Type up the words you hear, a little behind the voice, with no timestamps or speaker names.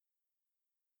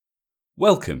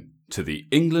Welcome to the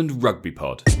England Rugby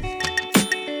Pod.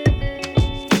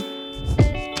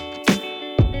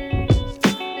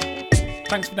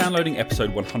 Thanks for downloading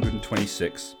episode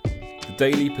 126. The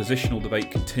daily positional debate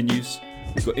continues.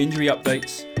 We've got injury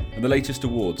updates and the latest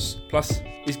awards. Plus,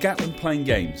 is Gatland playing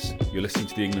games? You're listening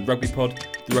to the England Rugby Pod,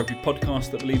 the rugby podcast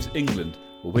that believes England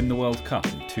will win the World Cup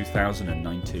in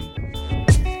 2019.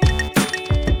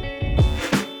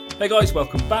 Hey guys,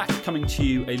 welcome back. Coming to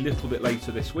you a little bit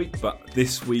later this week, but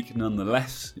this week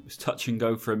nonetheless. It was touch and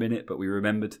go for a minute, but we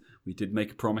remembered we did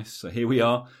make a promise. So here we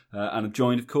are, and I'm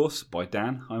joined, of course, by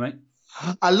Dan. Hi, mate.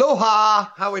 Aloha.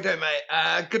 How we doing,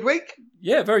 mate? Good week?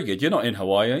 Yeah, very good. You're not in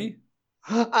Hawaii, are you?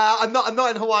 I'm not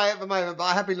in Hawaii at the moment, but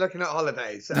I have been looking at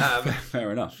holidays.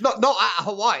 Fair enough. Not at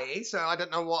Hawaii, so I don't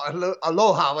know what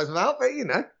aloha was about, but you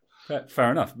know.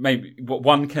 Fair enough. Maybe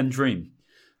one can dream.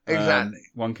 Exactly.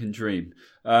 One can dream.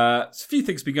 A few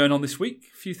things been going on this week,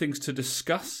 a few things to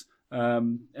discuss.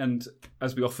 And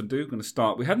as we often do, we're going to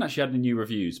start. We hadn't actually had any new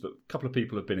reviews, but a couple of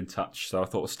people have been in touch, so I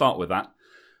thought we'll start with that.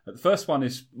 The first one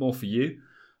is more for you.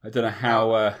 I don't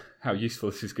know how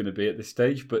useful this is going to be at this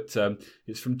stage, but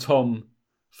it's from Tom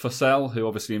Fossell, who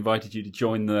obviously invited you to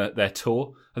join their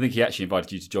tour. I think he actually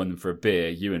invited you to join them for a beer.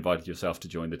 You invited yourself to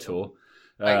join the tour.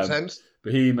 Makes sense.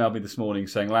 But he emailed me this morning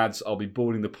saying, lads, I'll be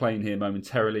boarding the plane here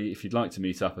momentarily. If you'd like to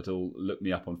meet up at all, look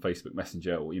me up on Facebook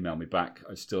Messenger or email me back.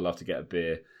 I'd still love to get a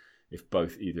beer if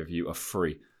either of you are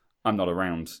free. I'm not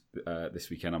around this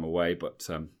weekend. I'm away, but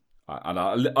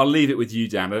I'll leave it with you,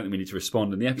 Dan. I don't think we need to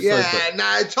respond in the episode. Yeah,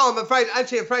 no, Tom, afraid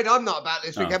I'm not about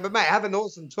this weekend, but mate, have an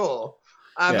awesome tour.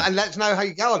 And let us know how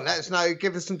you go on. Let us know,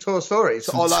 give us some tour stories.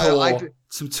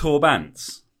 Some tour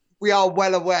bants. We are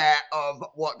well aware of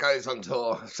what goes on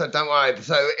tour, so don't worry.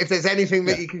 So if there's anything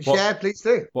that you can share, please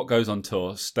do. What goes on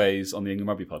tour stays on the England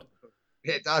Rugby Pod.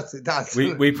 It does.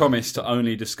 We promise to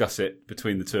only discuss it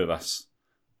between the two of us.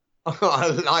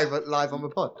 live on the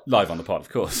pod. Live on the pod, of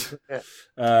course.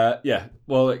 Yeah.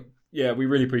 We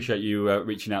really appreciate you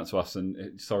reaching out to us,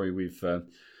 and sorry we've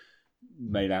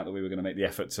made out that we were going to make the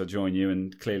effort to join you,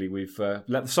 and clearly we've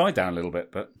let the side down a little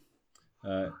bit, but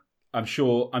I'm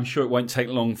sure it won't take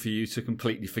long for you to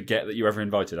completely forget that you ever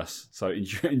invited us. So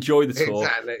enjoy the tour.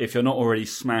 Exactly. If you're not already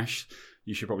smashed,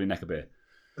 you should probably neck a beer.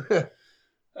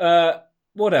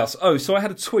 What else? Oh, so I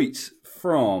had a tweet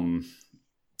from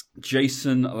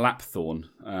Jason Lapthorne,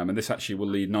 and this actually will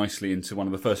lead nicely into one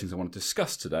of the first things I want to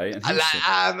discuss today. And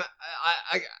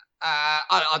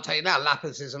I'll tell you now,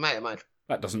 Lappers is a mate of mine.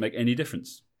 That doesn't make any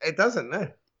difference. It doesn't,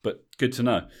 no. But good to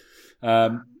know.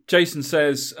 Jason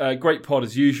says, great pod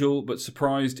as usual, but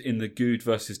surprised in the Good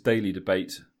versus Daly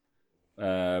debate.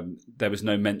 There was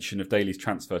no mention of Daly's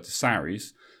transfer to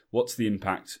Sarries. What's the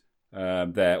impact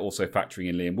there, also factoring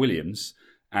in Liam Williams?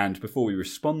 And before we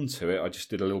respond to it, I just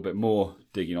did a little bit more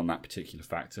digging on that particular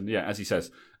fact. And yeah, as he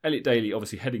says, Elliot Daly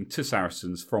obviously heading to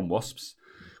Saracens from Wasps,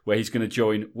 where he's going to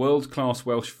join world-class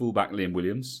Welsh fullback Liam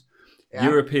Williams,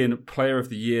 European Player of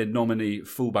the Year nominee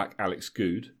fullback Alex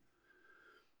Goode.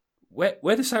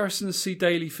 Where do Saracens see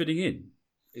Daly fitting in?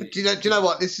 Do you know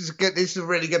what? This is a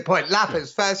really good point.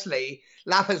 Lappers, firstly,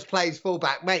 Lappers plays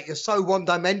fullback. Mate, you're so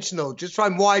one-dimensional. Just try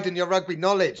and widen your rugby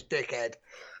knowledge, dickhead.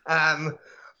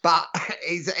 But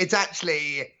it's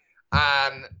actually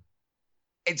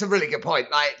it's a really good point.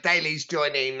 Like Daly's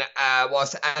joining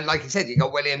and like you said, you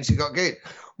got Williams, you got Good.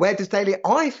 Where does Daly?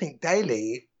 I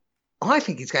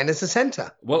think he's going as a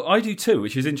centre. Well, I do too,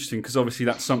 which is interesting because obviously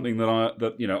that's something that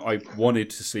I wanted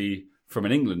to see from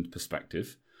an England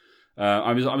perspective.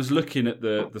 I was looking at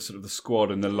the sort of the squad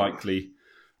and the likely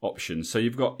options. So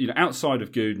you've got outside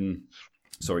of Good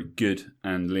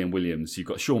and Liam Williams, you've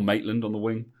got Sean Maitland on the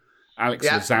wing, Alex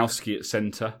Lozowski at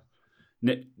centre,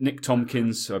 Nick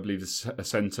Tompkins, who I believe is a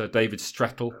centre, David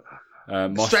Strettle.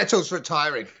 Strettle's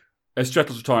retiring.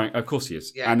 Strettle's retiring, of course he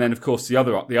is. Yeah. And then, of course, the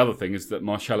other thing is that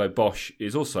Marcelo Bosch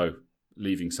is also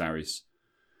leaving Sarries.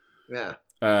 Yeah.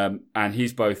 And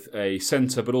he's both a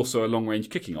centre but also a long-range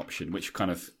kicking option, which kind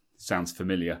of sounds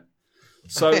familiar.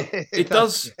 So it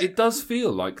does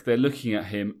feel like they're looking at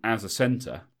him as a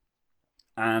centre.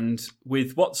 And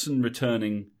with Watson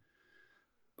returning,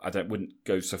 I wouldn't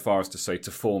go so far as to say to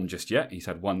form just yet. He's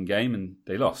had one game and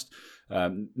they lost.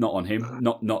 Not on him,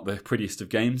 not the prettiest of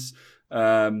games.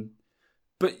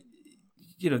 But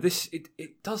this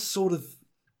it does sort of.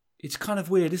 It's kind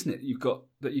of weird, isn't it? You've got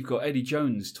Eddie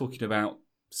Jones talking about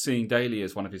seeing Daly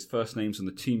as one of his first names on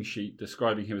the team sheet,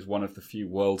 describing him as one of the few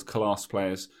world-class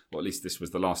players, or at least this was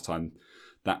the last time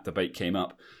that debate came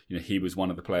up. He was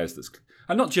one of the players that's...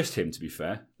 And not just him, to be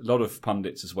fair. A lot of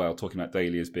pundits as well, talking about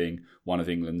Daly as being one of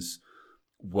England's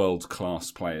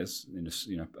world-class players in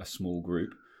a small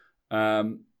group.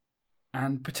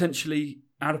 and potentially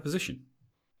out of position.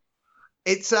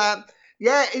 It's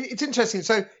it's interesting.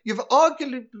 So you've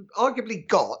arguably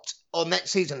got, or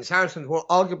next season, Saracens will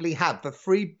arguably have the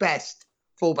 3 best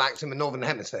fullbacks in the Northern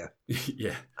Hemisphere.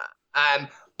 Yeah.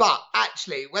 But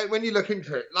actually, when you look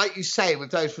into it, like you say,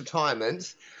 with those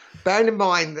retirements, bearing in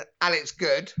mind that Alex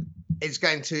Good is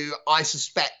going to, I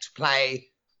suspect, play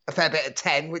a fair bit of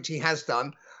 10, which he has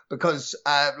done, because,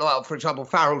 for example,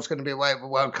 Farrell's going to be away at the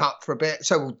World Cup for a bit.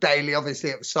 So will Daly, obviously,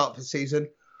 at the start of the season.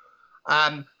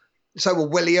 So will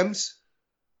Williams.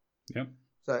 Yeah.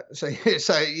 So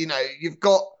you've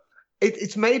got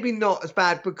it's maybe not as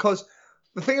bad, because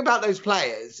the thing about those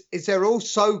players is they're all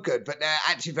so good, but they're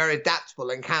actually very adaptable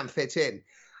and can fit in.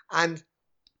 And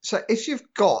so here's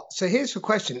the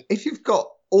question: if you've got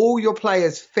all your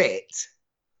players fit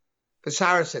for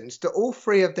Saracens, do all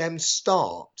 3 of them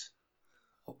start?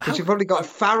 Because you've probably got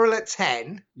Farrell at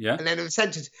 10, yeah, and then in the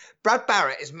centres, Brad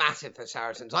Barrett is massive for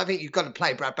Saracens. I think you've got to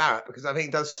play Brad Barrett because I think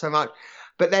he does so much.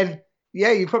 But then,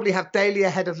 you probably have Daly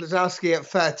ahead of Lazowski at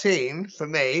 13 for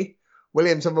me.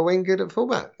 Williams on the wing, Good at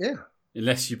fullback. Yeah.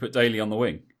 Unless you put Daly on the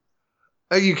wing.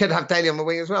 Oh, you could have Daly on the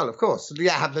wing as well, of course.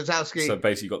 Yeah, have Lazowski. So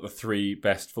basically, you've got the 3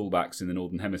 best fullbacks in the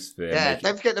Northern Hemisphere. Yeah,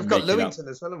 don't forget they've got Lewington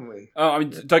as well, haven't we? Oh, I mean,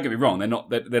 don't get me wrong; they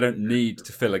don't need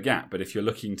to fill a gap. But if you're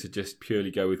looking to just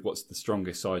purely go with what's the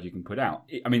strongest side you can put out,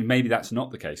 I mean, maybe that's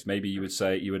not the case. Maybe you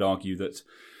would argue that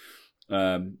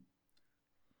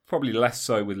probably less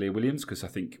so with Leah Williams, because I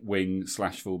think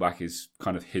wing/fullback is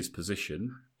kind of his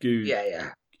position. Good,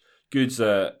 yeah. Good's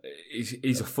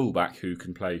he's a fullback who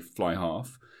can play fly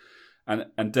half.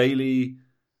 And Daly,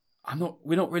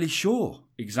 we're not really sure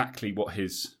exactly what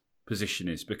his position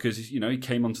is, because he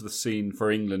came onto the scene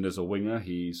for England as a winger.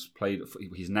 He's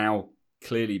now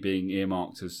clearly being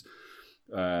earmarked as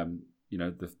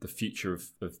the future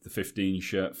of the 15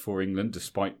 shirt for England,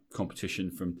 despite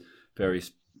competition from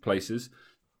various places.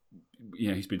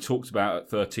 He's been talked about at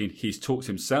 13. He's talked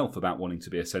himself about wanting to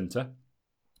be a centre.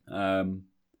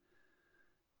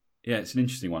 It's an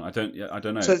interesting one. I don't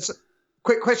know. So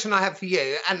quick question I have for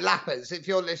you, and Lappers, if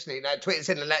you're listening, tweet us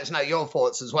in and let us know your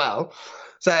thoughts as well.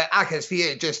 So, Akers, for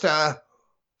you, just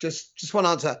one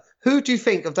answer. Who do you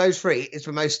think of those 3 is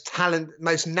the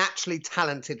most naturally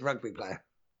talented rugby player?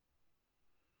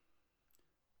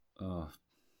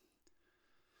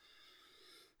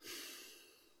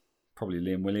 Probably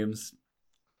Liam Williams.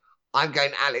 I'm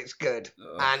going Alex Good.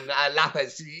 And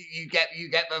Lappers, you get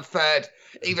the third,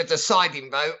 either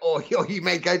deciding vote or you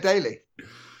may go Daly.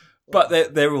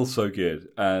 But they're all so good,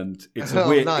 and it's a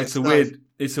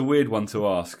weird one to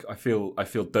ask. I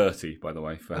feel dirty, by the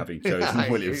way, for having chosen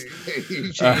Williams.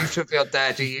 You should feel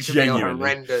dirty. You should feel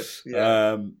horrendous.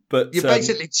 Yeah. But you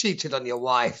basically cheated on your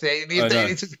wife.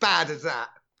 It's as bad as that.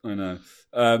 I know,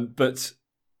 but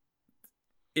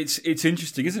it's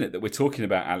interesting, isn't it, that we're talking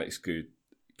about Alex Good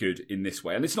in this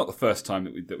way, and it's not the first time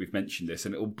that we've mentioned this,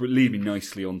 and it will lead me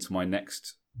nicely onto my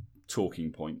next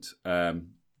talking point.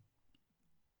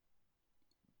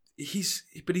 He's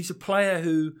a player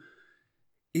who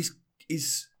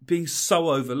is being so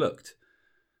overlooked.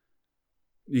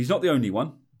 He's not the only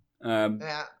one.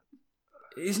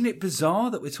 Isn't it bizarre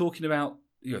that we're talking about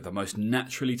the most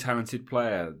naturally talented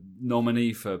player,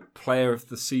 nominee for Player of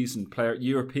the Season,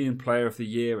 European Player of the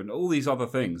Year, and all these other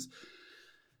things,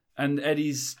 and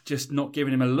Eddie's just not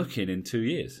giving him a look in 2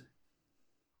 years?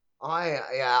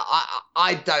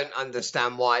 I don't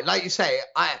understand why. Like you say,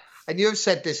 and you have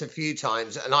said this a few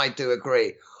times, and I do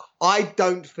agree. I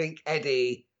don't think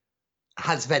Eddie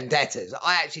has vendettas.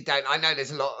 I actually don't. I know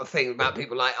there's a lot of things about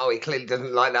people like, he clearly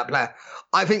doesn't like that player.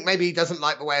 I think maybe he doesn't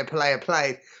like the way a player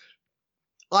played.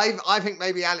 I think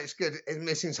maybe Alex Good is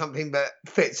missing something that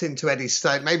fits into Eddie's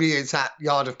style. Maybe it's that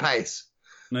yard of pace.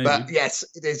 Maybe. But yes,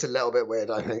 it is a little bit weird,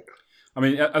 I think. I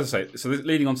mean, as I say, so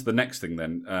leading on to the next thing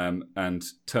then, and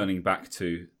turning back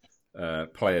to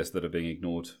players that are being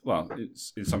ignored. Well,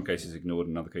 it's in some cases ignored,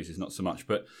 in other cases not so much.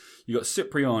 But you've got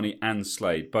Cipriani and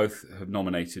Slade. Both have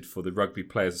nominated for the Rugby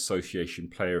Players Association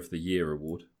Player of the Year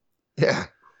award. Yeah.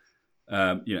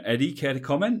 Eddie, care to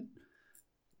comment?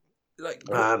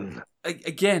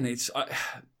 Again, it's...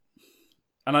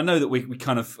 and I know that we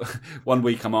kind of... one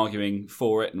week I'm arguing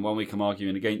for it and one week I'm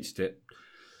arguing against it.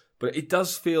 But it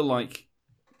does feel like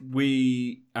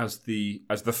we, as the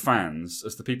fans,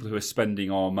 as the people who are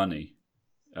spending our money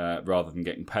rather than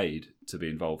getting paid to be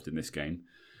involved in this game,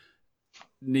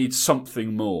 need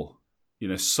something more.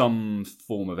 Some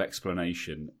form of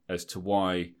explanation as to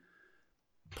why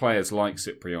players like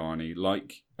Cipriani,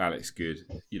 like Alex Good,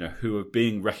 who are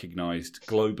being recognised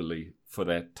globally for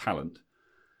their talent,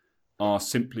 are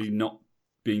simply not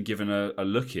being given a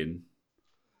look in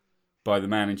by the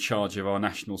man in charge of our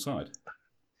national side.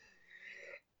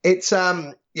 It's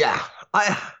yeah.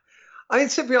 I mean,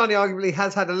 Cipriani arguably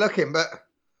has had a look in, but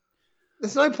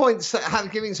there's no point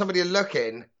giving somebody a look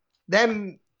in,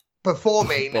 them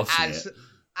performing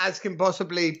as can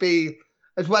possibly be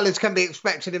as well as can be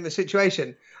expected in the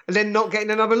situation, and then not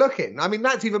getting another look in. I mean,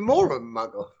 that's even more of a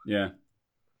muggle. Yeah.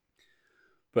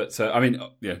 But, I mean,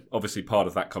 yeah, obviously part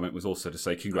of that comment was also to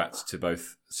say congrats to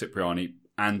both Cipriani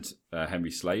and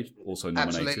Henry Slade, also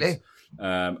nominated.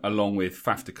 Along with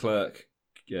Faf de Klerk,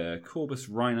 Corbus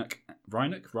Reinach,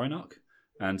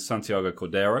 and Santiago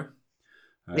Cordero.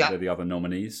 They're the other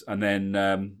nominees. And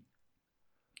then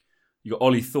you got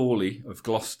Ollie Thorley of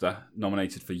Gloucester,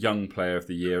 nominated for Young Player of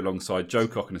the Year, alongside Joe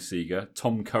Cokanasiga,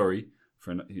 Tom Curry,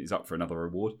 he's up for another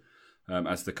award,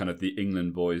 as the kind of the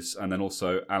England boys, and then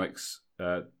also Alex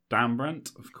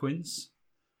Dambrandt of Quins.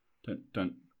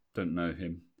 Don't know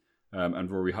him.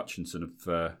 And Rory Hutchinson of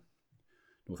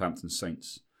Northampton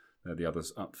Saints. They're the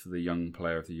others up for the Young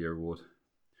Player of the Year award.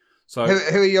 So,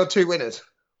 who are your two winners?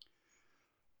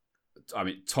 I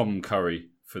mean, Tom Curry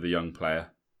for the Young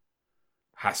Player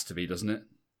has to be, doesn't it?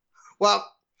 Well,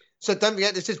 so don't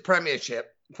forget, this is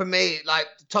Premiership. For me, like,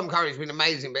 Tom Curry's been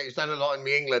amazing, but he's done a lot in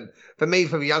England. For me,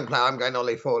 for the Young Player, I'm going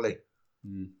Ollie Thorley.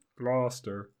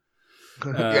 Blaster.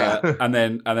 Yeah. and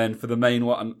then for the main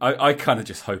one, I kind of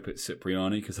just hope it's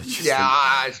Cipriani, because I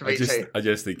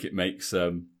just think it makes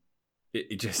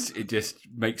it just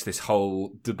makes this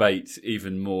whole debate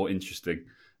even more interesting.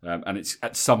 And it's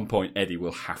at some point Eddie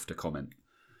will have to comment.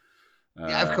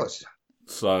 Yeah, of course.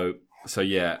 So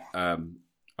yeah,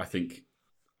 I think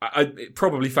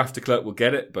probably Faf de Klerk will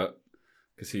get it, but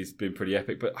because he's been pretty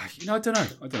epic. But I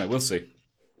don't know. We'll see.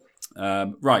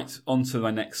 Right, on to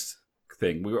my next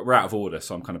thing. We're out of order,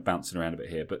 so I'm kind of bouncing around a bit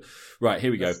here. But right,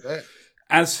 here we go.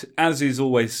 As is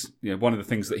always, one of the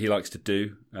things that he likes to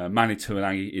do, Manu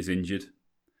Tuilagi is injured.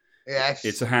 Yes.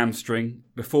 It's a hamstring.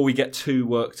 Before we get too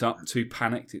worked up, too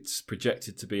panicked, it's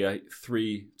projected to be a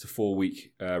 3 to 4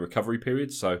 week recovery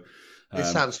period. So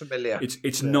this sounds familiar.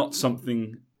 It's not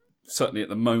something, certainly at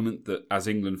the moment, that as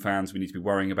England fans we need to be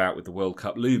worrying about with the World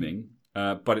Cup looming.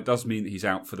 But it does mean that he's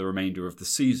out for the remainder of the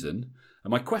season.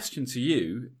 And my question to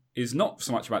you is not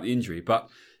so much about the injury, but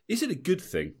is it a good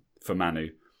thing for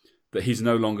Manu that he's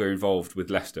no longer involved with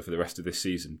Leicester for the rest of this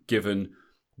season, given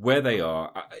where they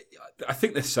are? I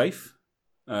think they're safe.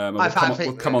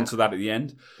 We'll come on to that at the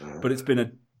end. But it's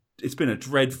been a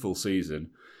dreadful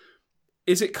season.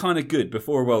 Is it kind of good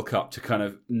before a World Cup to kind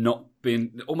of not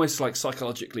be almost like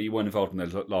psychologically you weren't involved in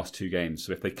the last two games?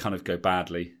 So if they kind of go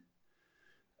badly,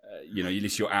 at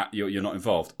least you're out, you're not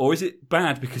involved. Or is it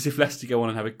bad because if Leicester go on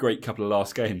and have a great couple of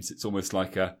last games, it's almost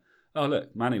like oh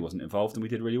look, Manu wasn't involved and we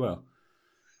did really well.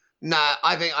 No,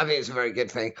 I think it's a very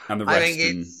good thing. And the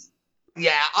rest.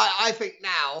 I think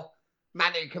now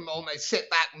Manu can almost sit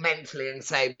back mentally and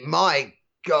say, my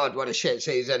God, what a shit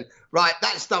season. Right,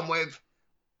 that's done with.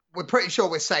 We're pretty sure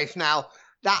we're safe now.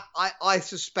 That I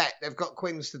suspect they've got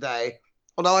Quins today.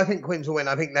 Although I think Quins will win,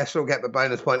 I think Leicester will get the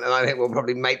bonus point, and I think we'll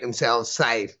probably make themselves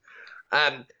safe.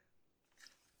 I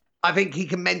think he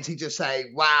can mentally just say,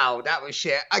 wow, that was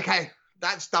shit. Okay,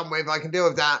 that's done with. I can deal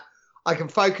with that. I can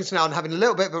focus now on having a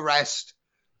little bit of a rest,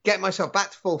 get myself back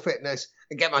to full fitness,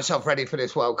 and get myself ready for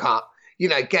this World Cup.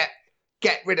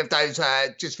 Get rid of those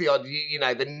just the odd,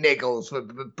 the niggles,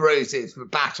 the bruises, the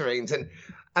batterings,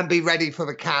 and be ready for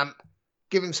the camp.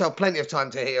 Give himself plenty of time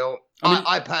to heal.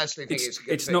 I personally think it's a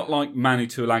good thing. Not like Manu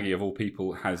Tuilagi, of all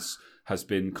people, has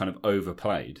been kind of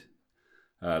overplayed,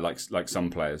 like some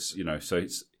players, So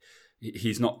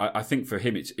he's not. I think for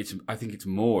him, I think it's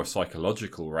more a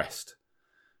psychological rest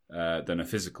than a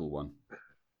physical one.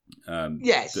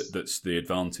 Yes, that's the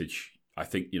advantage. I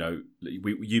think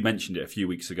you mentioned it a few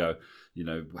weeks ago.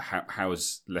 How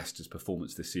is Leicester's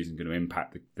performance this season going to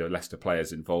impact the Leicester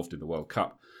players involved in the World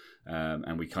Cup? And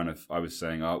I was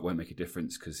saying, it won't make a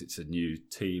difference because it's a new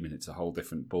team and it's a whole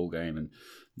different ball game, and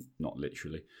not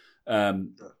literally.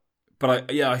 But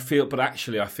I feel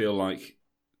like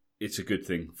it's a good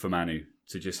thing for Manu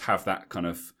to just have that kind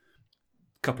of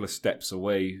couple of steps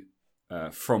away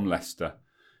from Leicester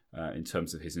in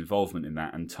terms of his involvement in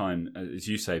that, and time, as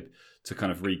you say, to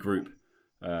kind of regroup.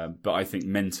 But I think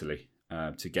mentally,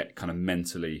 to get kind of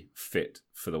mentally fit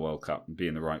for the World Cup and be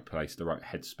in the right place, the right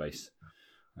headspace.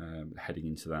 Heading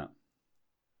into that,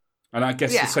 and I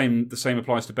guess the same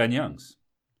applies to Ben Youngs,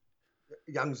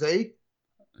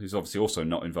 who's obviously also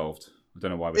not involved. I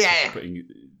don't know why we're putting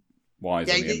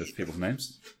Y's on the end of people's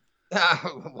names.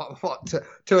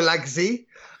 Tuilagi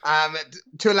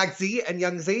and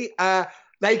Youngsy.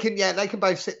 They can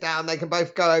both sit down. They can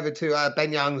both go over to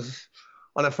Ben Youngs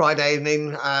on a Friday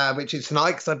evening, which is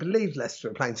tonight, because I believe Leicester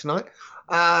are playing tonight.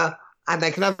 And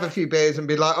they can have a few beers and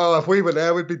be like, oh, if we were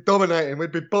there, we'd be dominating,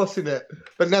 we'd be bossing it.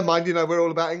 But never mind, we're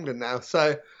all about England now.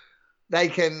 So they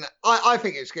can, I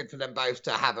think it's good for them both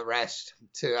to have a rest,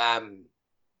 to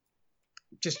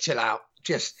just chill out,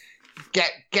 just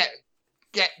get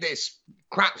this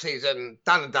crap season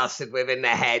done and dusted with in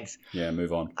their heads. Yeah,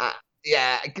 move on.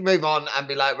 Move on and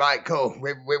be like, right, cool,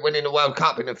 we're winning the World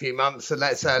Cup in a few months, so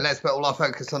let's put all our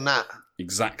focus on that.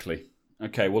 Exactly.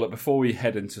 Okay, well, before we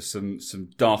head into some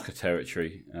darker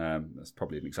territory, that's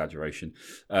probably an exaggeration,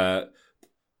 a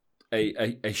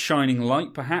shining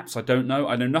light, perhaps, I don't know.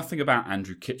 I know nothing about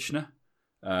Andrew Kitchener,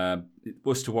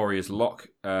 Worcester Warriors lock,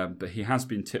 but he has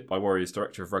been tipped by Warriors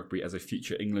Director of Rugby as a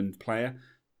future England player.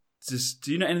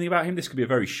 Do you know anything about him? This could be a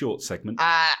very short segment.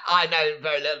 I know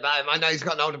very little about him. I know he's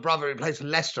got an older brother who plays for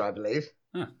Leicester, I believe.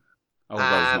 Older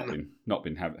brother's not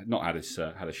had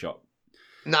a shot.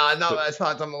 No, as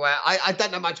far as I'm aware. I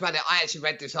don't know much about it. I actually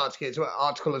read this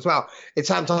article as well. It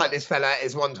sounds like this fella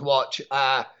is one to watch,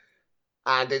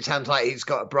 and it sounds like he's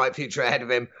got a bright future ahead of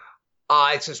him.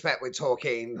 I suspect we're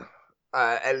talking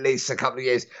at least a couple of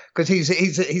years, because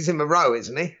he's in the row,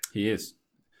 isn't he? He is.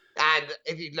 And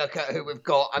if you look at who we've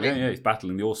got, he's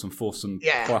battling the awesome foursome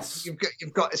plus.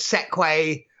 You've got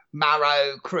Sekwe,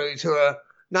 Marrow, Cruz, who are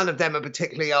none of them are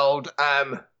particularly old.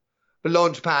 The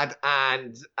Launchpad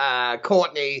and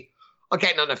Courtney are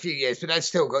getting on a few years, but they've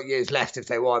still got years left if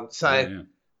they want. So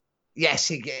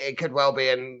yes, it could well be,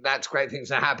 and that's great things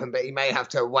to happen. But he may have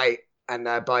to wait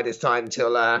and bide his time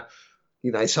till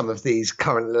some of these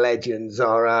current legends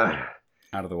are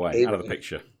out of the way, out of the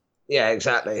picture. Yeah,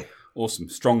 exactly. Awesome.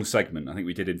 Strong segment. I think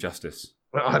we did him justice.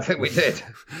 Well, I think we did.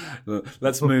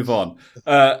 Let's move on.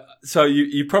 So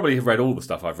you probably have read all the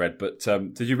stuff I've read, but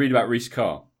did you read about Rhys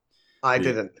Carr? I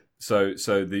didn't. So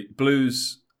the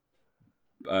Blues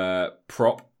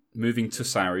prop moving to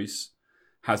Sarries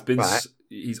has been... Right.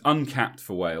 He's uncapped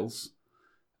for Wales.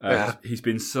 He's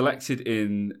been selected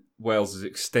in Wales's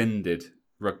extended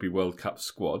Rugby World Cup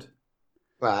squad.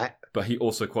 Right. But he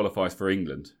also qualifies for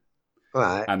England.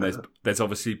 Right. And there's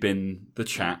obviously been the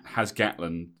chat, has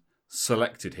Gatland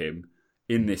selected him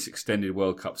in this extended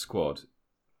World Cup squad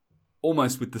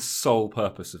almost with the sole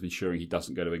purpose of ensuring he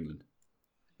doesn't go to England?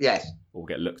 Yes. Or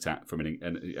get looked at from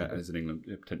as a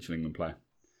potential England player?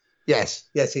 Yes,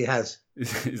 he has.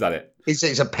 Is that it?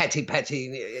 He's a petty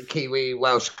Kiwi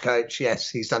Welsh coach. Yes,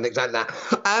 he's done exactly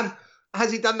that. Has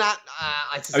he done that?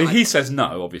 I mean, he says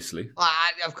no, obviously.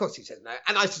 Of course he says no.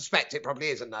 And I suspect it probably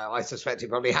is a no. I suspect he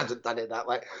probably hasn't done it that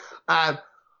way.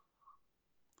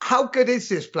 How good is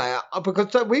this player?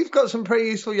 Because we've got some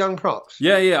pretty useful young props.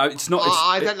 Yeah. It's not.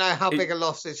 I don't know how big a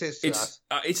loss this is to us.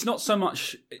 It's not so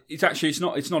much. It's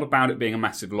not about it being a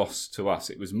massive loss to us.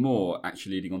 It was more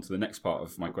actually leading on to the next part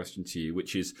of my question to you,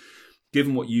 which is,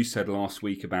 given what you said last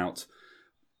week about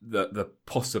the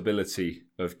possibility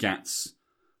of Gats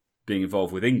being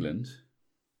involved with England.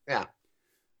 Yeah.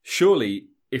 Surely,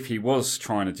 if he was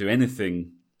trying to do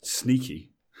anything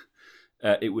sneaky,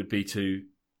 it would be to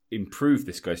improve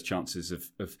this guy's chances of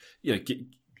do you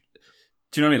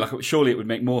know what I mean? Like, surely it would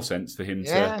make more sense for him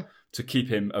to keep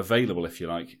him available, if you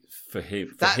like, for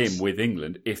him with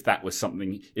England, if that was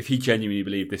something, if he genuinely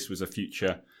believed this was a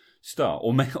future star,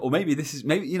 or maybe this is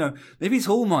maybe it's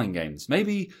all mind games.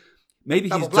 Maybe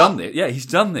he's done it. Yeah, he's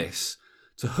done this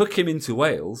to hook him into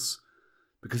Wales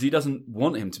because he doesn't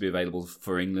want him to be available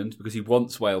for England, because he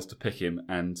wants Wales to pick him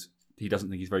and he doesn't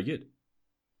think he's very good.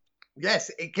 Yes,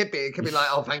 it could be. It could be like,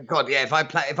 oh, thank God. Yeah, if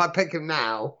I pick him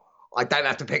now, I don't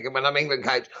have to pick him when I'm England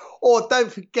coach. Or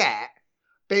don't forget,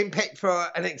 being picked for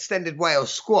an extended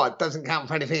Wales squad doesn't count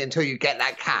for anything until you get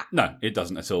that cap. No, it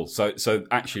doesn't at all. So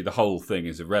actually the whole thing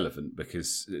is irrelevant,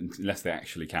 because unless they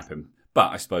actually cap him.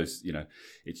 But I suppose,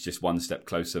 it's just one step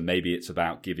closer. Maybe it's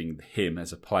about giving him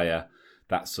as a player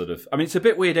that sort of... I mean, it's a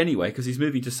bit weird anyway, because he's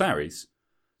moving to Sarries,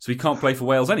 so he can't play for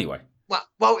Wales anyway.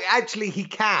 Well, actually he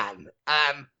can,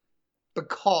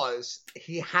 because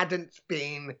he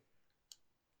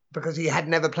had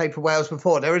never played for Wales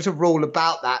before. There is a rule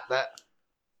about that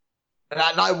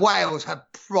like Wales have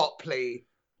properly...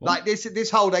 Like this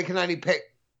whole they can only pick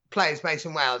players based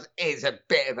in Wales is a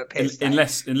bit of a piss take.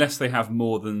 Unless they have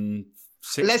more than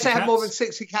 60 Unless they caps? have more than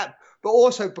 60 caps. But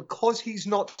also, because he's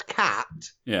not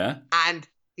capped, and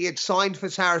he had signed for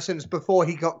Saracens before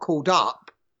he got called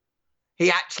up, he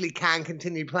actually can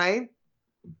continue playing.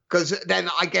 Because then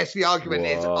I guess the argument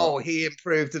is, he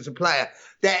improved as a player.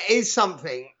 There is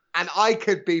something, and I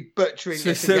could be butchering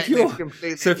this and getting this completely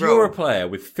wrong. So if you're a player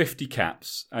with 50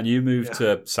 caps and you move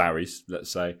to Sarries,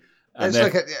 let's say, and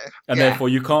therefore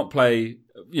you can't play,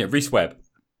 Rhys Webb.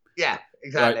 Yeah.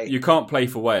 exactly. You can't play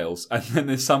for Wales, and then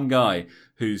there's some guy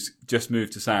who's just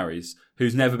moved to Sarries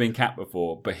who's never been capped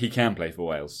before, but he can play for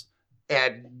Wales. Yeah,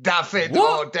 Duffett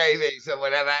or Davies or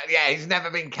whatever. Yeah, he's never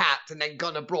been capped and then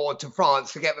gone abroad to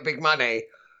France to get the big money.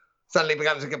 Suddenly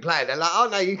becomes a good player. They're like, oh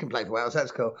no, you can play for Wales.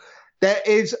 That's cool. There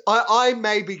is. I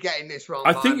may be getting this wrong.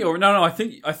 I think you're no. I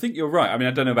think you're right. I mean,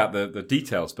 I don't know about the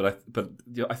details, but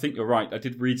I think you're right. I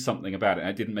did read something about it.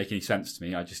 And it didn't make any sense to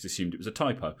me. I just assumed it was a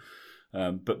typo.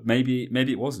 But maybe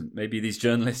it wasn't. Maybe these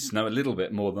journalists know a little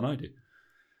bit more than I do.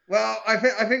 Well, I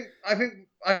think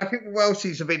the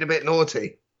Welshies have been a bit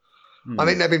naughty. I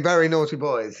think they've been very naughty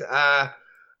boys. And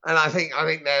I think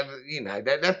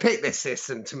they've picked this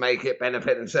system to make it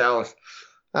benefit themselves.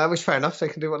 Which fair enough, they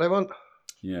can do what they want.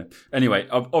 Yeah. Anyway,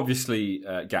 obviously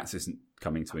Gats isn't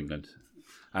coming to England,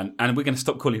 and we're going to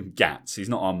stop calling him Gats. He's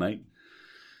not our mate.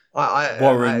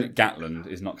 Warren Gatland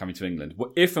is not coming to England.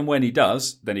 If and when he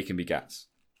does, then he can be Gats.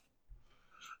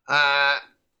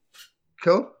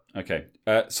 Cool. Okay.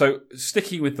 So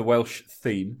sticking with the Welsh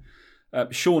theme,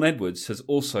 Shaun Edwards has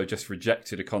also just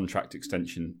rejected a contract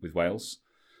extension with Wales,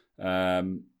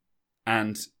 and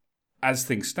as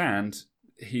things stand,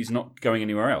 he's not going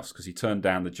anywhere else because he turned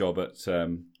down the job at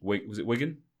was it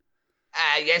Wigan?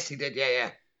 Yes, he did.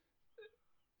 Yeah.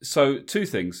 So 2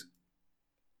 things.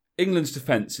 England's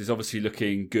defence is obviously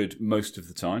looking good most of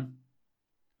the time.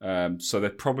 So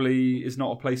there probably is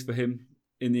not a place for him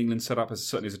in the England setup,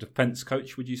 certainly as a defence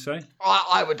coach, would you say?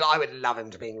 I would love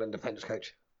him to be England defence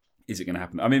coach. Is it going to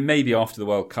happen? I mean, maybe after the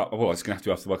World Cup. Well, it's going to have to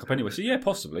be after the World Cup anyway. So yeah,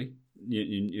 possibly.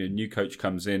 New coach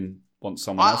comes in, wants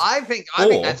someone else. I think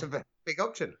that's a big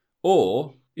option.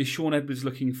 Or is Shaun Edwards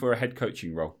looking for a head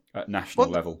coaching role at national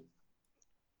level?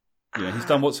 He's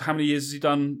done how many years has he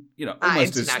done?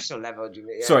 Almost international level. Do you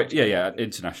mean? Yeah. Sorry, yeah,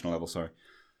 international level. Sorry.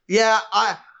 Yeah,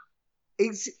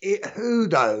 who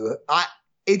though?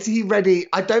 Is he ready?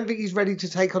 I don't think he's ready to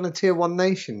take on a tier 1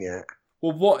 nation yet.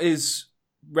 Well, what is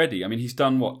ready? I mean, he's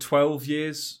done 12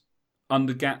 years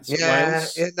under Gats at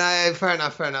Wales. Yeah, no, fair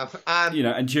enough.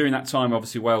 And during that time,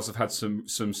 obviously, Wales have had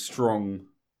some strong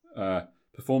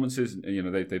performances.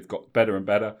 And, they've got better and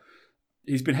better.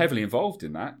 He's been heavily involved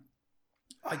in that.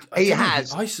 He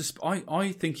has. I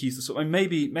think he's the sort.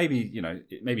 Maybe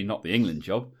maybe not the England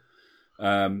job,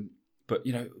 but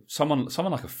someone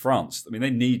like a France. I mean, they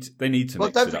need to.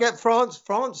 Well, don't forget France.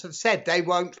 France have said they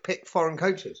won't pick foreign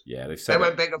coaches. Yeah, they've said they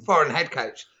won't pick a foreign head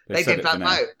coach. They did that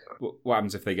vote. What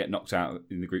happens if they get knocked out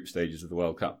in the group stages of the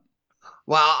World Cup?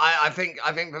 Well, I think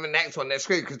for the next one they're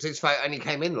screwed because this vote only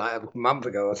came in like a month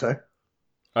ago or so.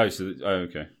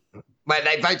 Okay. When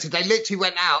they voted, they literally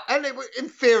went out, and it was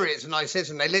inferior. It's a nice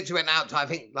system. They literally went out to, I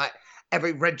think, like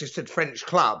every registered French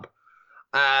club,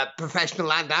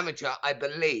 professional and amateur, I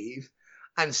believe,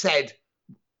 and said,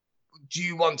 "Do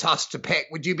you want us to pick?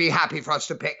 Would you be happy for us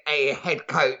to pick a head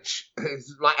coach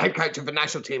who's like head coach of the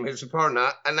national team who's a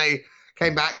foreigner?" And they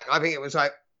came back. I think it was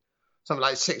like something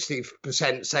like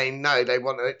 60% saying no. They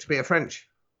wanted it to be a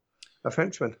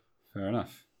Frenchman. Fair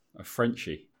enough, a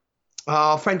Frenchie.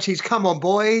 Oh, Frenchies, come on,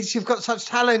 boys. You've got such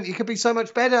talent. You could be so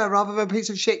much better rather than a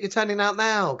piece of shit you're turning out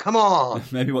now. Come on.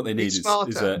 Maybe what they need is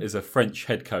a French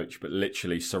head coach, but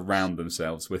literally surround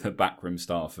themselves with a backroom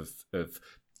staff of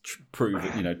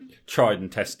tried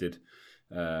and tested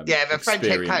the French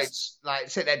head coach, like,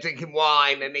 sit there drinking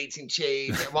wine and eating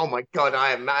cheese. Oh, my God,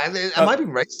 am I being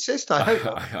racist? I hope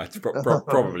not.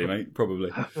 Probably, mate,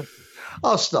 probably.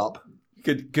 I'll stop.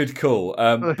 Good call.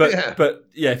 But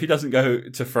if he doesn't go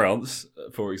to France,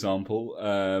 for example,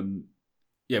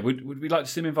 would we like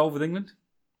to see him involved with England?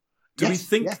 Do we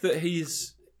think that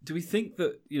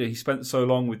he spent so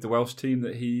long with the Welsh team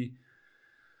that he?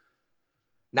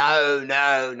 No,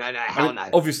 hell no.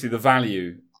 Obviously, the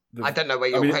value. I don't know where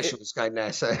your question was going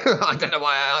there, so I don't know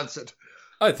why I answered.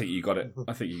 I think you got it.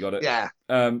 Yeah.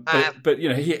 But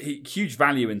he huge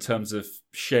value in terms of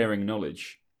sharing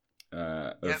knowledge.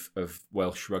 Of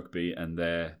Welsh rugby and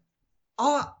their...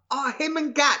 Are him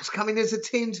and Gats coming as a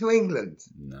team to England?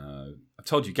 No. I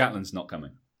told you Gatland's not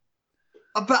coming.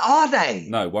 But are they?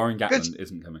 No, Warren Gatland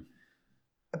isn't coming.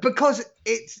 Because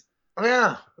it's...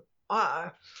 Yeah.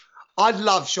 I'd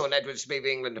love Shaun Edwards to be the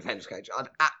England defence coach. I'd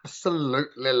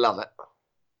absolutely love it.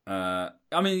 I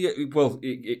mean,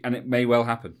 and it may well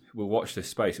happen. We'll watch this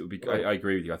space. It would be. I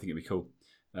agree with you. I think it'd be cool.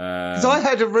 Because I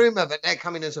heard a rumour that they're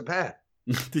coming as a pair.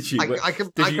 Did you? I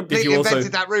completely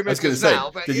invented that rumour. I was going to say,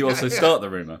 did you also start the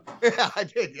rumour? Yeah, I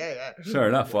did. Yeah. Fair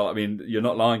enough. Well, I mean, you're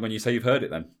not lying when you say you've heard it.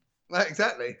 Then.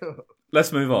 Exactly.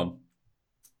 Let's move on.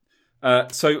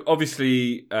 So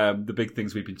obviously, the big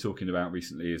things we've been talking about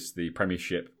recently is the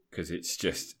Premiership because it's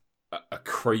just a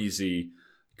crazy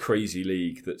crazy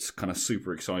league that's kind of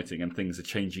super exciting and things are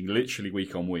changing literally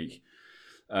week on week.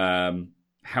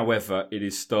 However, it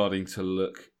is starting to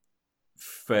look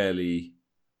fairly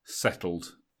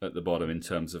settled at the bottom in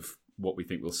terms of what we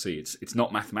think we'll see. It's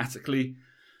not mathematically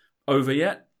over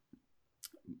yet.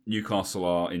 Newcastle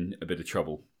are in a bit of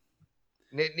trouble.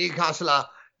 Newcastle are.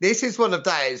 This is one of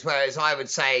those, whereas I would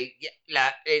say,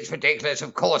 yeah, it's ridiculous.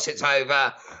 Of course it's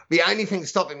over. The only thing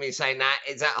stopping me saying that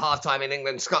is at halftime in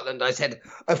England-Scotland, I said,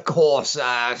 of course,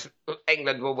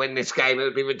 England will win this game. It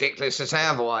would be ridiculous to say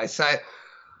otherwise. So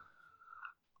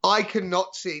I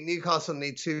cannot see Newcastle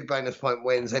need 2 bonus point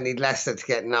wins. They need Leicester to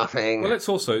get nothing. Well, let's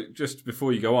also, just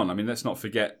before you go on, I mean, let's not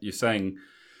forget, you're saying,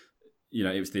 you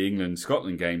know, it was the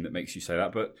England-Scotland game that makes you say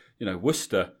that, but, you know,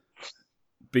 Worcester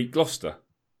beat Gloucester.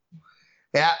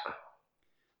 Yeah.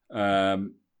 I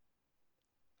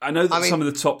know that some of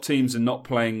the top teams are not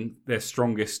playing their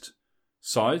strongest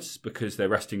sides because they're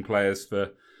resting players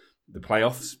for the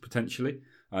playoffs, potentially.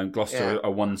 Gloucester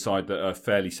are one side that are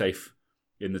fairly safe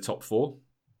in the top 4.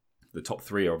 The top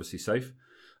 3 are obviously safe.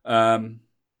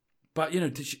 But, you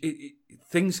know,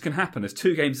 things can happen. There's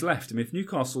 2 games left. I mean, if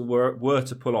Newcastle were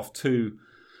to pull off 2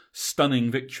 stunning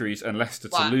victories and Leicester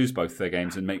to lose both their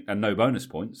games and no bonus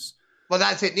points... Well,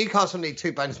 that's it. Newcastle need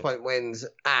 2 bonus point wins,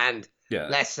 and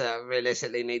Leicester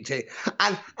realistically need 2.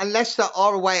 And Leicester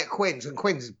are away at Quins, and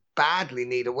Quins badly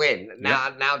need a win.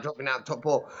 Now dropping out top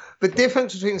 4. The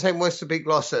difference between saying Worcester beat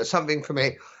Gloucester, something for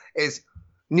me, is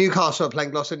Newcastle are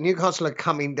playing Gloucester. Newcastle are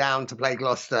coming down to play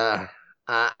Gloucester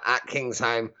at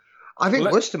Kingsholm. I think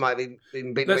Worcester might have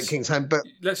been beaten at Kingsholm, but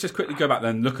let's just quickly go back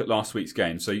then and look at last week's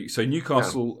game. So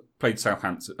Newcastle played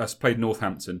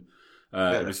Northampton.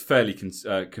 It was fairly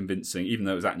convincing, even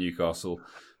though it was at Newcastle,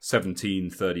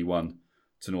 17-31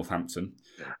 to Northampton.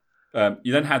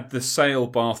 You then had the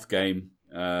Sale-Bath game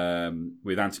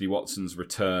with Anthony Watson's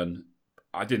return.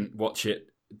 I didn't watch it.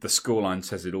 The scoreline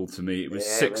says it all to me. It was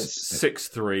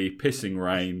 6-3, pissing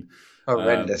rain.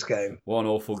 Horrendous game. What an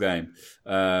awful game.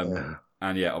 And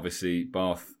obviously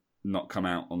Bath not come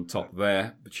out on top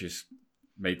there, which is...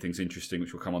 made things interesting,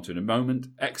 which we'll come on to in a moment.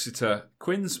 Exeter,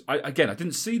 Quins, I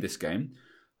didn't see this game,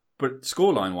 but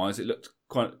scoreline-wise, it looked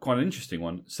quite an interesting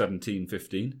one,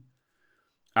 17-15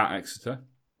 at Exeter.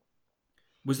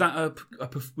 Was that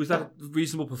a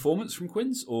reasonable performance from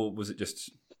Quins, or was it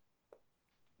just...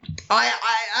 I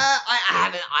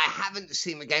haven't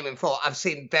seen the game in full. I've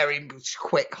seen very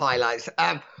quick highlights.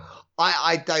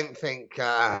 I don't think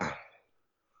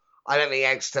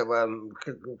Exeter were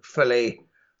fully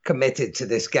committed to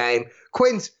this game.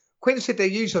 Quins did their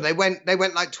usual. They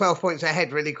went like 12 points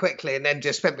ahead really quickly, and then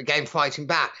just spent the game fighting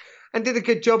back and did a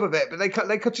good job of it. But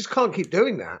they just can't keep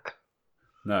doing that.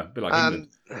 No, a bit like England.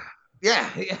 Yeah.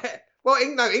 Well,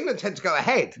 England tend to go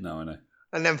ahead. No, I know.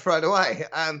 And then throw it away.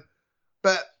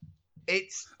 But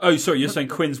it's... Oh, sorry, you're saying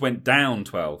Quins went down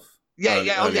 12?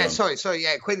 Sorry.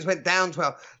 Yeah, Quins went down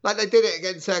 12. Like they did it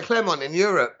against Clermont in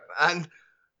Europe. And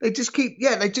they just keep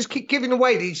giving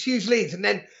away these huge leads. And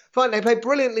then fine, they play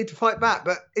brilliantly to fight back.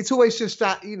 But it's always just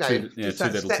that, too little,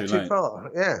 step too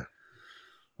far. Yeah.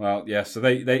 Well, yeah, so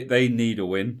they need a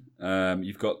win.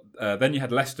 You've got then you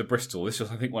had Leicester Bristol. This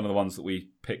was, I think, one of the ones that we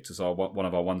picked as one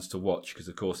of our ones to watch because,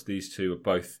 of course, these two are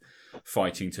both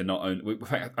fighting to not own.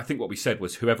 I think what we said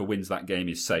was whoever wins that game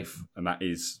is safe, and that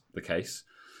is the case.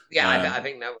 Yeah, I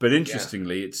think that. But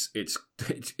interestingly,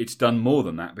 it's done more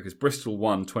than that because Bristol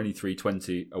won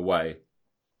 23-20 away,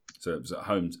 so it was at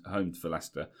home for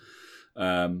Leicester.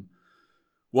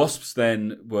 Wasps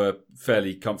then were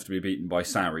fairly comfortably beaten by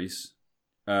Sarries.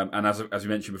 And as we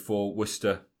mentioned before,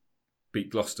 Worcester beat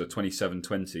Gloucester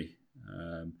 27-20.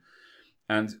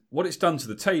 And what it's done to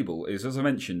the table is, as I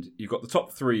mentioned, you've got the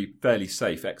top 3 fairly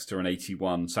safe, Exeter on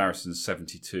 81, Saracens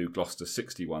 72, Gloucester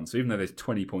 61. So even though there's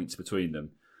 20 points between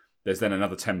them, there's then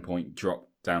another 10-point drop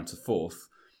down to 4th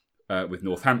with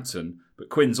Northampton. But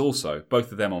Quins also,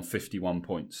 both of them on 51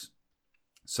 points.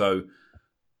 So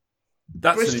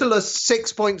that's... Bristol are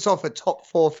 6 points off a top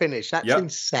 4 finish. That's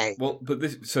insane. Well, but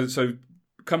this... So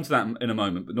come to that in a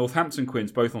moment, but Northampton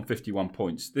Quins both on 51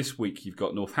 points. This week you've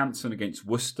got Northampton against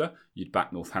Worcester. You'd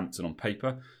back Northampton on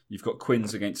paper. You've got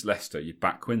Quins against Leicester. You'd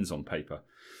back Quins on paper.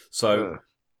 So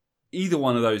either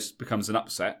one of those becomes an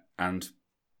upset, and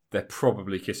they're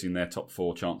probably kissing their top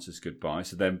 4 chances goodbye.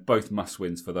 So they're both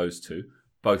must-wins for those two.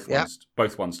 Both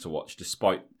ones to watch,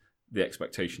 despite the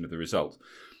expectation of the result.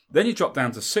 Then you drop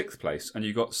down to 6th place, and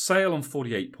you've got Sale on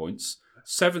 48 points,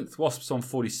 7th Wasps on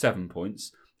 47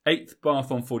 points, 8th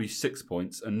Bath on 46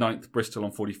 points and 9th Bristol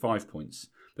on 45 points.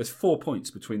 There's 4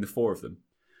 points between the 4 of them.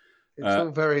 It's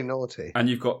all very naughty. And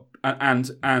you've got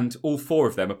and all four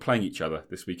of them are playing each other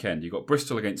this weekend. You've got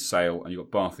Bristol against Sale and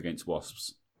you've got Bath against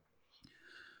Wasps.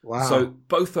 Wow. So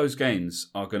both those games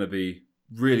are going to be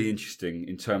really interesting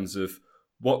in terms of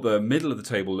what the middle of the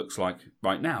table looks like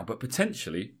right now, but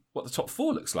potentially what the top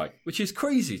four looks like, which is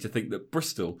crazy to think that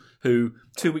Bristol, who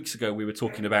 2 weeks ago we were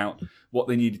talking about what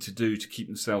they needed to do to keep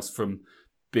themselves from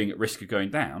being at risk of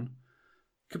going down,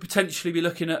 could potentially be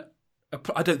looking at,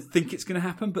 I don't think it's going to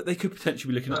happen, but they could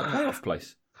potentially be looking at a playoff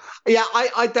place. Yeah,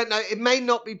 I don't know. It may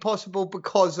not be possible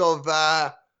because of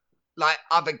like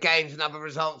other games and other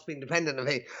results being dependent on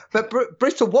it. But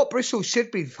what Bristol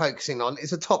should be focusing on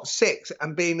is a top six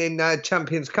and being in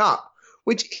Champions Cup,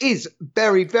 which is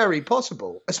very, very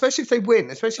possible, especially if they win,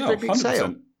 especially if they beat 100%.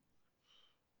 Sale.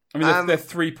 I mean, they're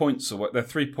 3 points away. They're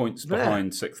 3 points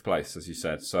behind sixth place, as you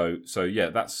said. So yeah,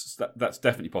 that's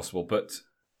definitely possible. But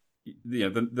you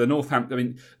know, the Northampton. I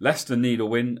mean, Leicester need a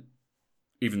win,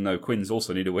 even though Quins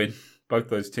also need a win. Both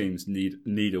those teams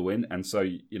need a win, and so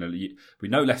you know we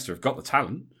know Leicester have got the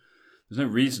talent. There's no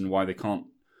reason why they can't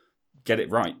get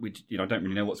it right. I don't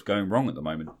really know what's going wrong at the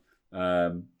moment.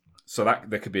 So that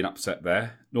there could be an upset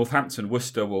there. Northampton,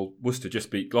 Worcester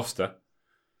just beat Gloucester,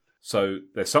 so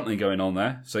there's something going on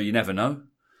there. So you never know.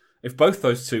 If both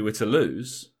those two were to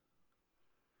lose,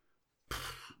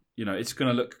 you know it's going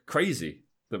to look crazy.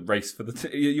 The race for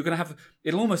you're going to have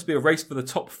it'll almost be a race for the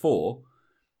top four.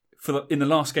 In the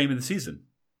last game of the season,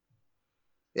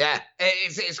 yeah,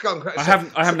 it's gone crazy. I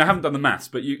haven't done the maths,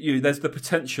 but there's the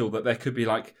potential that there could be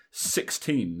like 6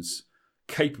 teams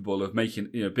capable of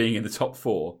being in the top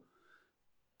four,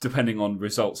 depending on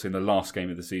results in the last game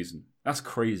of the season. That's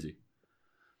crazy.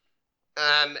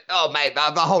 Oh mate,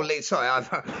 the whole league. Sorry,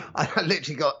 I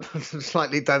literally got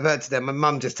slightly diverted there. My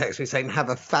mum just texted me saying, "Have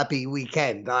a fabby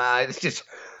weekend." It's just.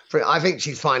 I think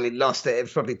she's finally lost it.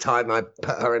 It's probably time I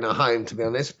put her in a home, to be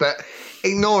honest. But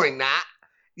ignoring that,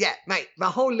 yeah, mate, the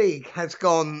whole league has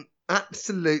gone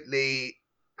absolutely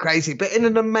crazy, but in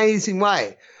an amazing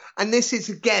way. And this is,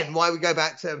 again, why we go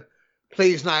back to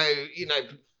please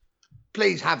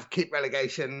keep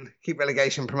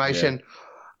relegation promotion.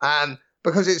 Yeah.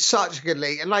 Because it's such a good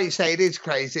league. And like you say, it is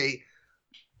crazy.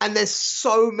 And there's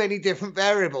so many different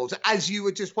variables, as you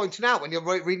were just pointing out when you're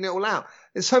reading it all out.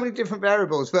 There's so many different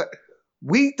variables, but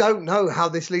we don't know how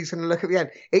this league's going to look at the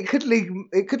end. It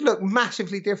could look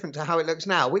massively different to how it looks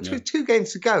now, which with 2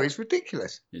 games to go is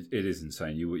ridiculous. It is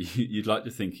insane. You'd like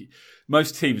to think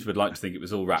most teams would like to think it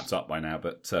was all wrapped up by now,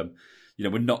 but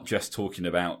we're not just talking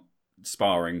about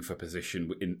sparring for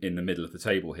position in the middle of the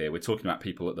table here. We're talking about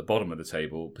people at the bottom of the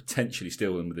table potentially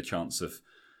still in with a chance of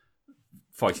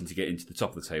fighting to get into the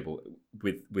top of the table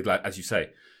with as you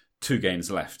say, 2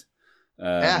 games left.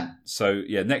 So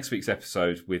next week's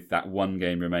episode with that 1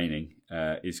 game remaining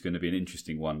is going to be an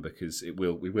interesting one because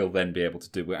we will then be able to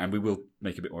do, and we will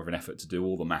make a bit more of an effort to do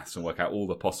all the maths and work out all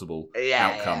the possible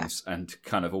outcomes and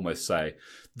kind of almost say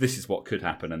this is what could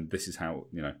happen and this is how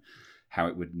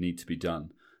it would need to be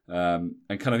done,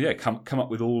 and kind of come up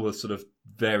with all the sort of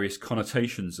various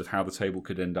connotations of how the table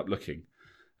could end up looking.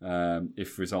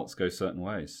 If results go certain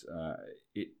ways,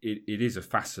 it is a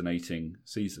fascinating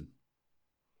season.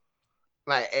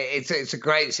 It's a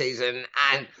great season,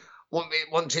 and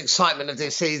once the excitement of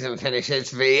this season finishes,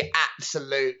 the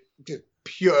absolute just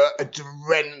pure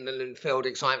adrenaline-filled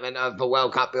excitement of the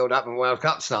World Cup build-up and World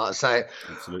Cup start. So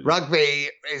absolutely. Rugby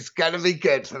is going to be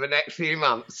good for the next few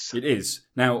months. It is.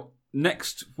 Now,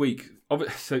 next week,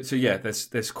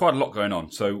 there's quite a lot going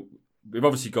on. So we've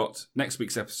obviously got next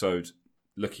week's episode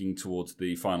looking towards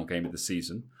the final game of the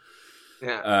season.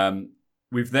 Yeah.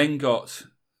 We've then got,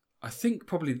 I think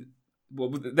probably,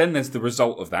 then there's the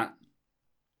result of that.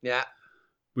 Yeah.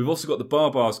 We've also got the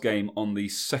Barbars game on the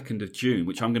 2nd of June,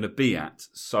 which I'm going to be at.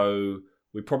 So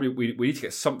we need to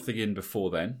get something in before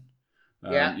then.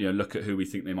 Look at who we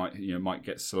think they might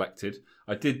get selected.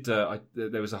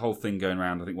 There was a whole thing going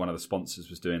around. I think one of the sponsors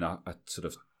was doing a sort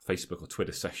of Facebook or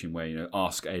Twitter session where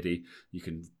ask Eddie. You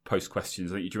can post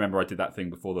questions. Do you remember I did that thing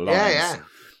before the Lions? Yeah.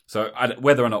 So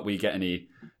whether or not we get any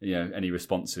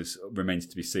responses remains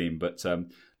to be seen. But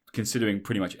considering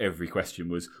pretty much every question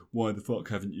was why the fuck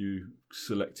haven't you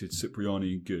selected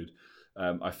Cipriani and Good?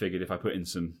 I figured if I put in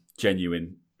some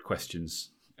genuine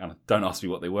questions. And don't ask me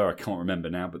what they were. I can't remember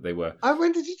now, but they were. Oh,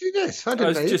 when did you do this? I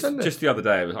didn't know. Just the other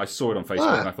day. I saw it on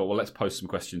Facebook, and I thought, well, let's post some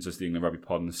questions as the England Rugby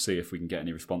Pod and see if we can get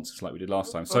any responses like we did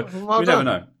last time. So we never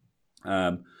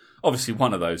know. Obviously,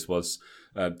 one of those was,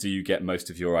 do you get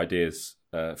most of your ideas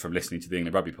from listening to the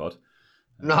England Rugby Pod?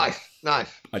 Nice.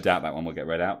 I doubt that one will get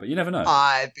read out, but you never know.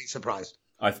 I'd be surprised.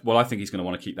 I think he's going to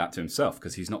want to keep that to himself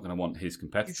because he's not going to want his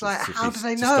competitors It's like, to how do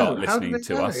they know? start How do listening they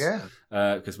to know? us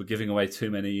Yeah. because we're giving away too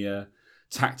many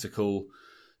tactical,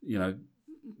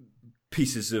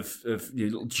 pieces of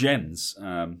little gems.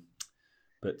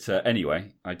 But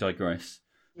anyway, I digress.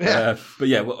 Yeah. But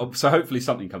yeah, so hopefully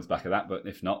something comes back of that. But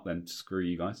if not, then screw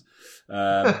you guys.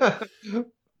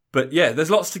 But yeah, there's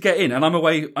lots to get in, and I'm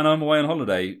away on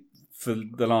holiday for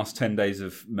the last 10 days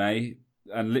of May,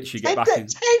 and literally get back in 10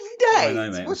 days. I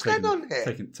know, mate. What's going on here?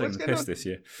 Taking the piss this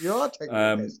year. You are taking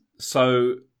the piss.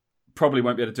 So probably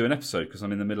won't be able to do an episode because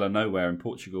I'm in the middle of nowhere in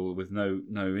Portugal with no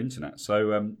internet. So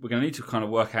we're going to need to kind of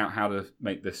work out how to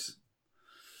make this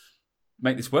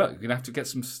work. We're going to have to get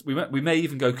some. We may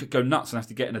even go nuts and have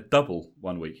to get in a double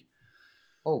one week.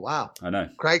 Oh wow! I know.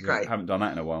 Great. I haven't done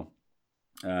that in a while.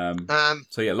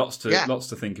 So yeah, lots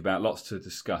to think about, lots to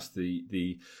discuss.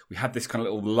 We had this kind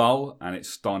of little lull, and it's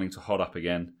starting to hot up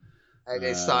again. And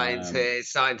it's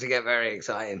starting to get very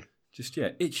exciting. Just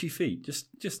itchy feet,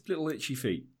 just little itchy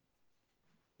feet.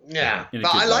 Yeah, but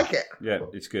I like it. Yeah,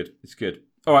 it's good. It's good.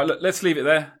 All right, look, let's leave it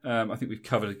there. I think we've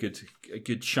covered a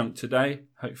good chunk today.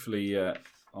 Hopefully, our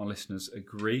listeners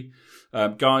agree.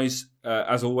 Guys,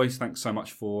 as always, thanks so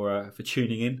much for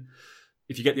tuning in.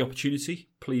 If you get the opportunity,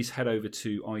 please head over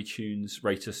to iTunes,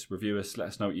 rate us, review us, let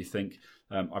us know what you think.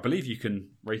 I believe you can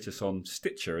rate us on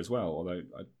Stitcher as well, although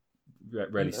I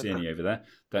rarely see any over there.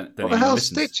 What the hell's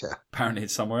Stitcher? Apparently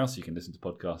it's somewhere else you can listen to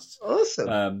podcasts.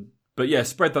 Awesome. But yeah,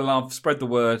 spread the love, spread the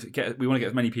word. We want to get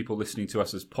as many people listening to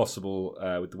us as possible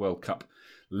with the World Cup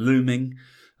looming.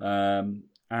 And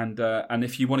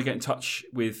if you want to get in touch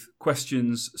with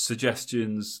questions,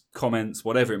 suggestions, comments,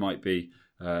 whatever it might be,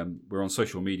 we're on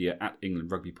social media at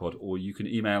England Rugby Pod, or you can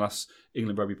email us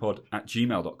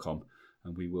englandrugbypod@gmail.com,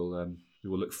 and we will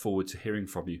look forward to hearing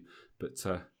from you. But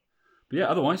yeah,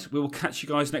 otherwise we will catch you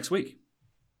guys next week.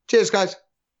 Cheers, guys.